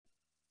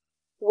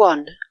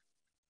1.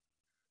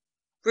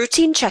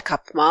 Routine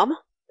checkup, Ma'am,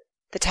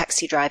 the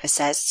taxi driver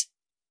says.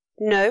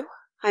 No,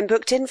 I'm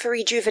booked in for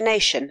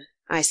rejuvenation,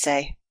 I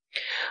say.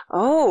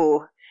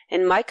 Oh,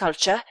 in my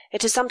culture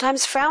it is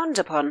sometimes frowned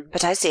upon,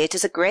 but I see it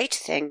as a great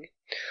thing.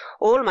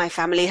 All my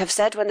family have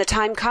said when the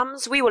time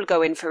comes we will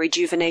go in for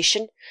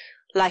rejuvenation.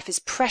 Life is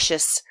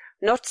precious,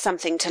 not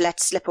something to let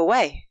slip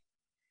away.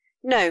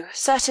 No,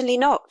 certainly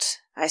not,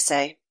 I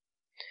say.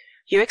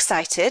 You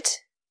excited?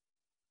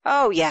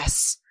 Oh,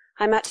 yes,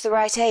 I'm at the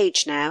right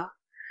age now.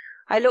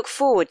 I look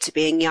forward to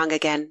being young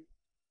again.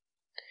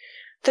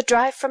 The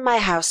drive from my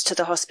house to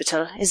the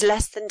hospital is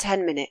less than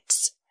 10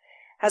 minutes.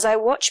 As I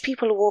watch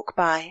people walk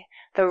by,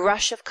 the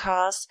rush of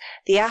cars,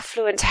 the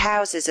affluent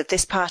houses of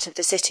this part of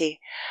the city,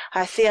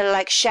 I feel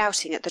like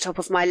shouting at the top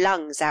of my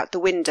lungs out the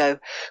window,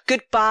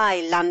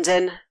 "Goodbye,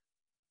 London!"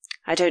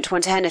 I don't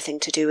want anything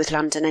to do with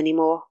London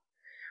anymore.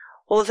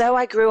 Although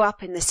I grew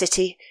up in the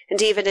city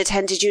and even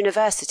attended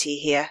university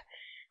here,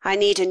 I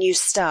need a new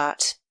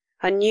start,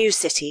 a new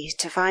city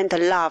to find the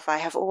love I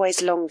have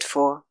always longed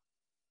for.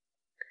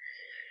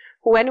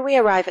 When we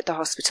arrive at the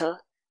hospital,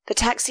 the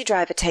taxi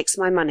driver takes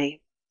my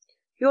money.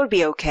 You'll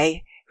be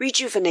okay.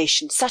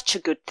 Rejuvenation, such a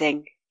good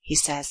thing, he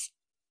says.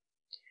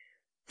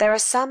 There are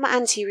some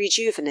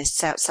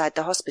anti-rejuvenists outside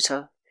the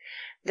hospital.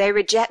 They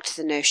reject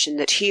the notion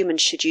that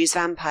humans should use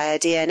vampire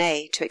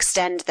DNA to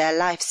extend their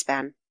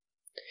lifespan.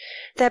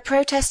 Their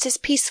protest is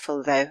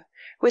peaceful, though,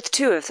 with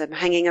 2 of them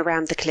hanging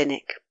around the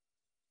clinic.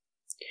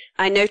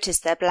 I notice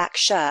their black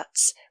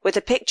shirts, with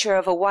a picture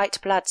of a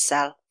white blood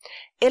cell,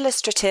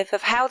 illustrative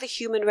of how the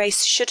human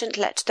race shouldn't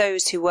let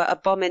those who were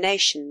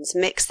abominations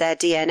mix their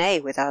DNA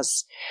with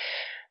us.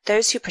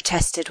 Those who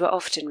protested were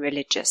often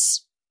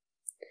religious.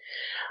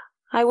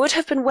 I would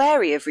have been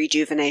wary of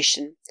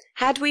rejuvenation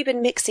had we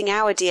been mixing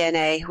our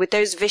DNA with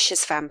those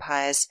vicious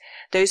vampires,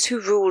 those who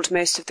ruled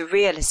most of the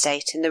real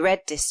estate in the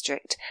Red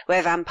District,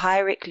 where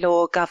vampiric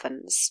law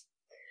governs.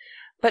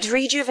 But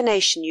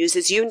rejuvenation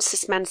uses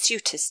Unisys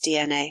mansuetus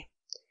DNA.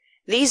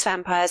 These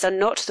vampires are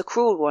not the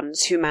cruel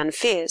ones who man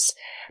fears,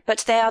 but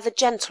they are the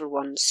gentle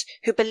ones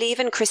who believe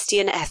in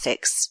Christian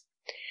ethics.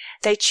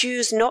 They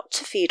choose not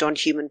to feed on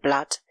human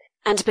blood,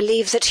 and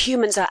believe that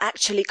humans are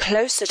actually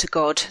closer to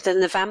God than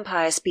the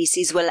vampire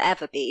species will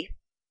ever be.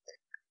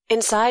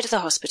 Inside the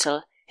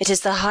hospital, it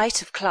is the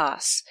height of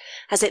class,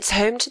 as it's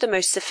home to the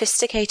most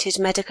sophisticated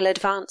medical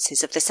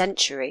advances of the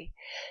century.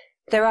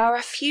 There are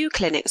a few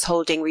clinics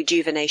holding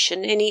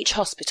rejuvenation in each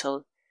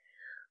hospital.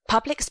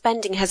 Public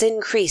spending has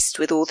increased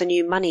with all the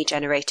new money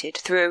generated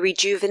through a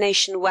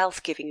rejuvenation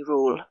wealth-giving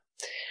rule.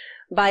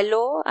 By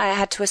law, I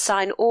had to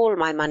assign all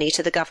my money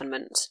to the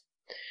government.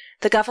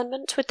 The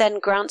government would then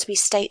grant me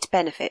state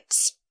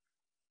benefits.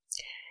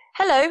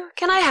 "Hello,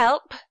 can I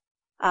help?"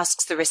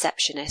 asks the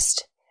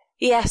receptionist.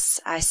 "Yes,"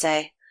 I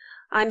say.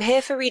 "I'm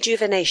here for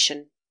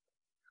rejuvenation."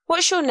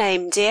 "What's your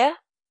name, dear?"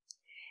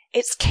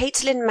 "It's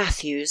Caitlin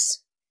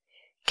Matthews."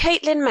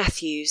 "Caitlin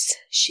Matthews,"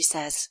 she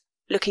says,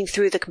 looking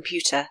through the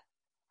computer.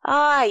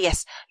 "Ah,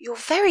 yes, you're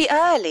very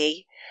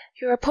early.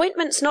 Your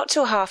appointment's not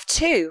till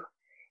 2:30.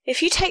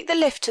 If you take the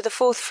lift to the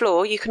 4th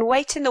floor, you can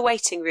wait in the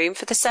waiting room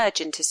for the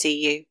surgeon to see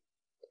you."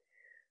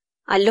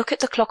 I look at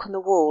the clock on the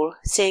wall,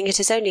 seeing it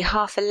is only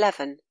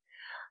 11:30.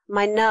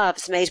 My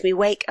nerves made me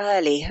wake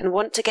early and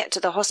want to get to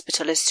the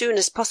hospital as soon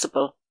as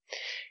possible.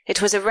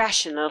 It was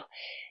irrational,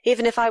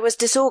 even if I was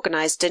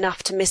disorganized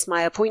enough to miss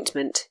my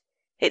appointment.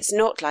 It's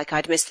not like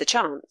I'd miss the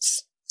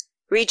chance.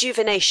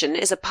 Rejuvenation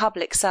is a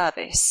public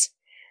service.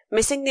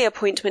 Missing the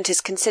appointment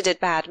is considered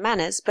bad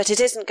manners, but it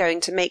isn't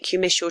going to make you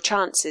miss your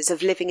chances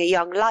of living a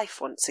young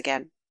life once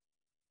again.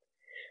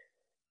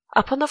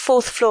 Up on the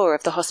 4th floor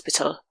of the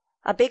hospital,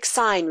 a big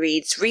sign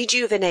reads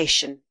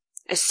 "Rejuvenation"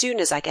 as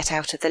soon as I get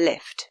out of the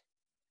lift.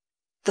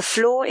 The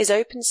floor is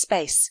open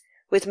space,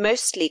 with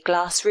mostly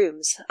glass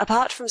rooms,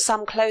 apart from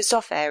some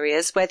closed-off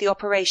areas where the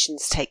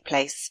operations take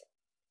place.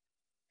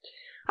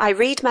 I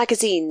read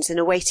magazines in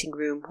a waiting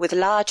room with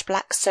large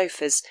black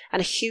sofas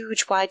and a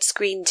huge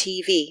widescreen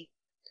TV.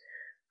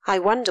 I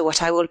wonder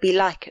what I will be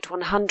like at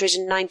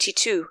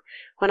 192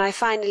 when I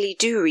finally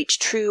do reach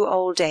true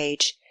old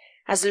age,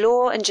 as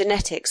law and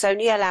genetics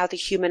only allow the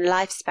human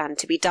lifespan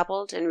to be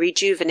doubled and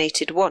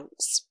rejuvenated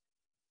once.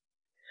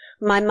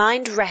 My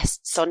mind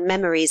rests on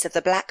memories of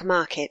the black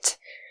market,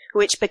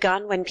 which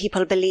began when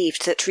people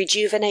believed that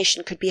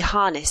rejuvenation could be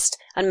harnessed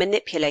and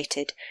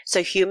manipulated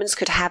so humans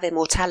could have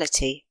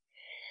immortality.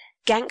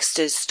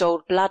 Gangsters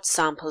stole blood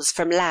samples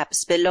from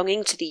labs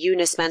belonging to the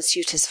Unisys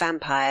mansuetus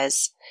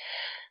vampires.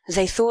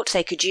 They thought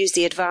they could use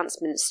the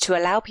advancements to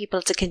allow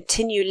people to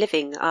continue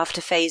living after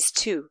Phase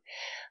 2,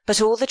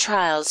 but all the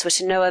trials were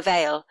to no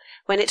avail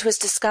when it was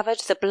discovered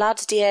the blood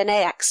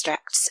DNA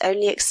extracts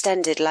only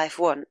extended life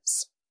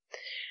once.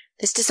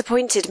 This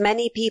disappointed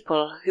many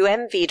people who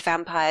envied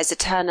vampires'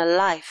 eternal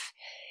life,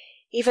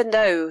 even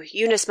though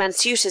Unisys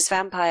mansuetus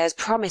vampires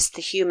promised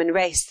the human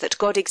race that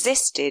God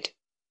existed.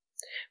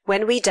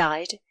 When we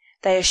died,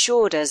 they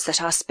assured us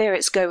that our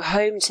spirits go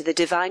home to the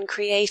divine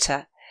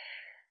Creator.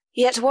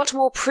 Yet what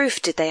more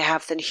proof did they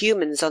have than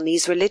humans on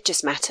these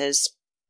religious matters?